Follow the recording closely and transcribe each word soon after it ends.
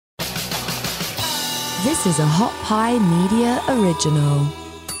This is a Hot Pie Media original.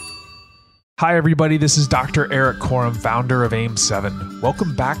 Hi, everybody. This is Dr. Eric Corum, founder of AIM7.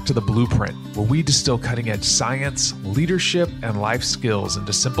 Welcome back to The Blueprint, where we distill cutting-edge science, leadership, and life skills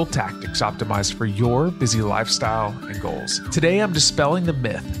into simple tactics optimized for your busy lifestyle and goals. Today, I'm dispelling the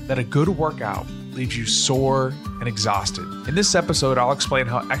myth that a good workout leaves you sore and exhausted. In this episode, I'll explain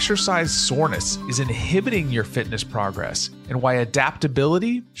how exercise soreness is inhibiting your fitness progress and why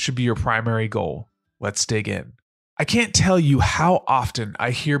adaptability should be your primary goal. Let's dig in. I can't tell you how often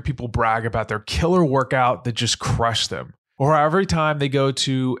I hear people brag about their killer workout that just crushed them. Or every time they go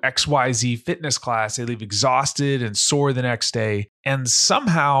to XYZ fitness class, they leave exhausted and sore the next day. And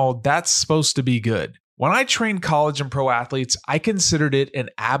somehow that's supposed to be good. When I trained college and pro athletes, I considered it an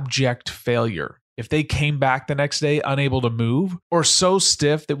abject failure if they came back the next day unable to move or so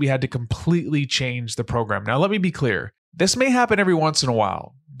stiff that we had to completely change the program. Now, let me be clear. This may happen every once in a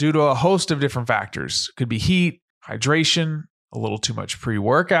while due to a host of different factors. It could be heat, hydration, a little too much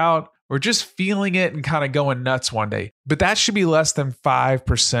pre-workout, or just feeling it and kind of going nuts one day. But that should be less than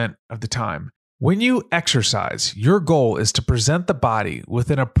 5% of the time. When you exercise, your goal is to present the body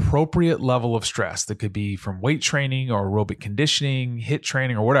with an appropriate level of stress that could be from weight training or aerobic conditioning, HIIT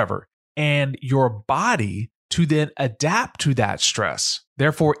training, or whatever, and your body to then adapt to that stress,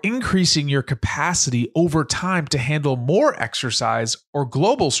 therefore increasing your capacity over time to handle more exercise or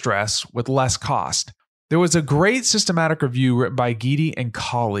global stress with less cost. There was a great systematic review written by Guidi and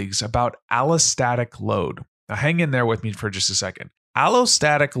colleagues about allostatic load. Now hang in there with me for just a second.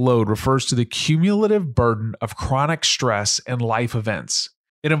 Allostatic load refers to the cumulative burden of chronic stress and life events.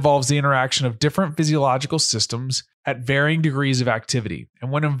 It involves the interaction of different physiological systems at varying degrees of activity.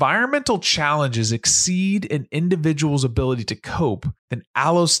 And when environmental challenges exceed an individual's ability to cope, then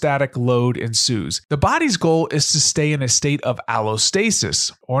allostatic load ensues. The body's goal is to stay in a state of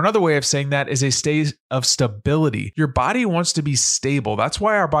allostasis, or another way of saying that is a state of stability. Your body wants to be stable. That's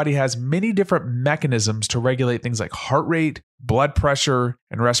why our body has many different mechanisms to regulate things like heart rate, blood pressure,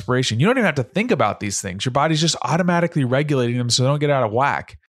 and respiration. You don't even have to think about these things. Your body's just automatically regulating them so they don't get out of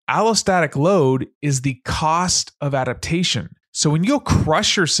whack. Allostatic load is the cost of adaptation. So when you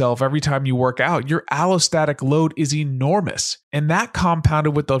crush yourself every time you work out, your allostatic load is enormous. And that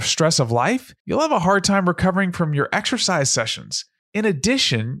compounded with the stress of life, you'll have a hard time recovering from your exercise sessions. In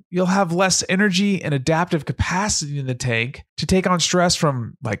addition, you'll have less energy and adaptive capacity in the tank to take on stress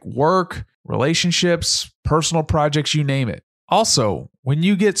from like work, relationships, personal projects, you name it. Also, when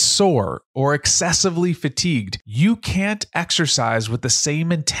you get sore or excessively fatigued, you can't exercise with the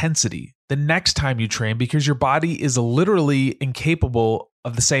same intensity the next time you train because your body is literally incapable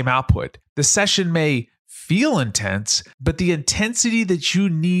of the same output. The session may feel intense, but the intensity that you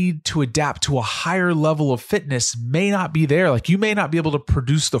need to adapt to a higher level of fitness may not be there. Like you may not be able to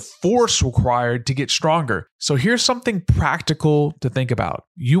produce the force required to get stronger. So here's something practical to think about.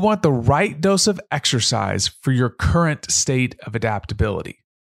 You want the right dose of exercise for your current state of adaptability.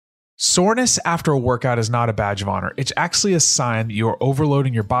 Soreness after a workout is not a badge of honor. It's actually a sign that you're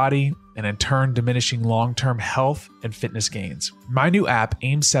overloading your body and in turn diminishing long-term health and fitness gains. My new app,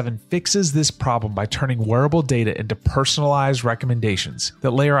 AIM7, fixes this problem by turning wearable data into personalized recommendations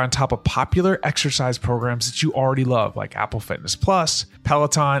that layer on top of popular exercise programs that you already love, like Apple Fitness Plus,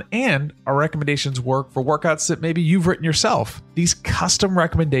 Peloton, and our recommendations work for workouts that maybe you've written yourself. These custom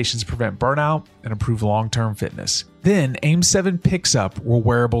recommendations prevent burnout and improve long-term fitness. Then AIM7 picks up where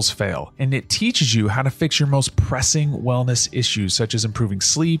wearables fail, and it teaches you how to fix your most pressing wellness issues, such as improving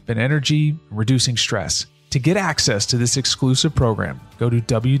sleep and energy and reducing stress. To get access to this exclusive program, go to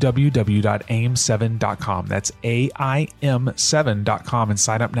www.aim7.com. That's AIM7.com and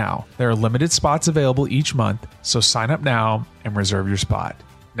sign up now. There are limited spots available each month, so sign up now and reserve your spot.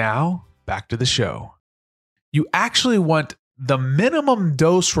 Now, back to the show. You actually want the minimum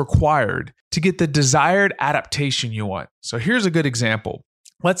dose required to get the desired adaptation you want. So here's a good example.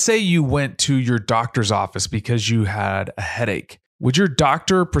 Let's say you went to your doctor's office because you had a headache. Would your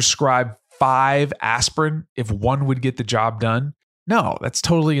doctor prescribe 5 aspirin if one would get the job done? No, that's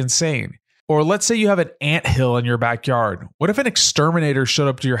totally insane. Or let's say you have an anthill in your backyard. What if an exterminator showed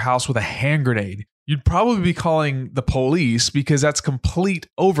up to your house with a hand grenade? You'd probably be calling the police because that's complete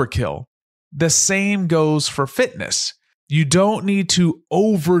overkill. The same goes for fitness. You don't need to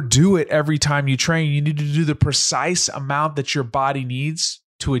overdo it every time you train. You need to do the precise amount that your body needs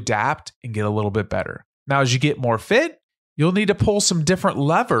to adapt and get a little bit better. Now, as you get more fit, you'll need to pull some different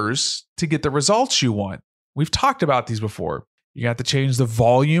levers to get the results you want. We've talked about these before. You have to change the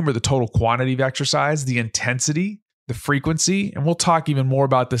volume or the total quantity of exercise, the intensity, the frequency, and we'll talk even more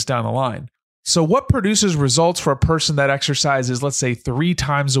about this down the line. So what produces results for a person that exercises, let's say 3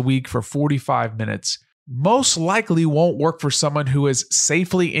 times a week for 45 minutes most likely won't work for someone who has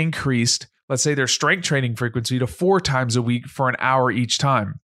safely increased, let's say, their strength training frequency to 4 times a week for an hour each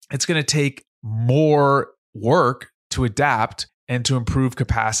time. It's going to take more work to adapt and to improve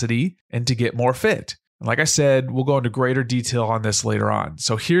capacity and to get more fit. And like I said, we'll go into greater detail on this later on.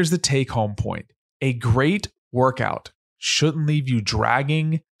 So here's the take-home point. A great workout shouldn't leave you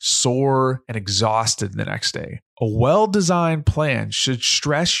dragging, sore, and exhausted the next day. A well-designed plan should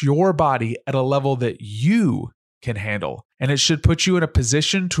stress your body at a level that you can handle, and it should put you in a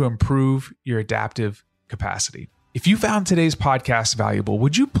position to improve your adaptive capacity. If you found today's podcast valuable,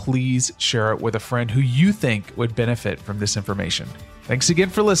 would you please share it with a friend who you think would benefit from this information? Thanks again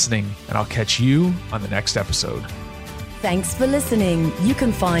for listening, and I'll catch you on the next episode. Thanks for listening. You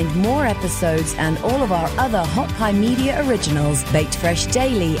can find more episodes and all of our other Hot Pie Media originals baked fresh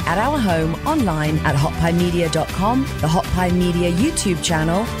daily at our home online at hotpiemedia.com, the Hot Pie Media YouTube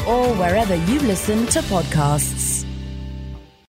channel, or wherever you listen to podcasts.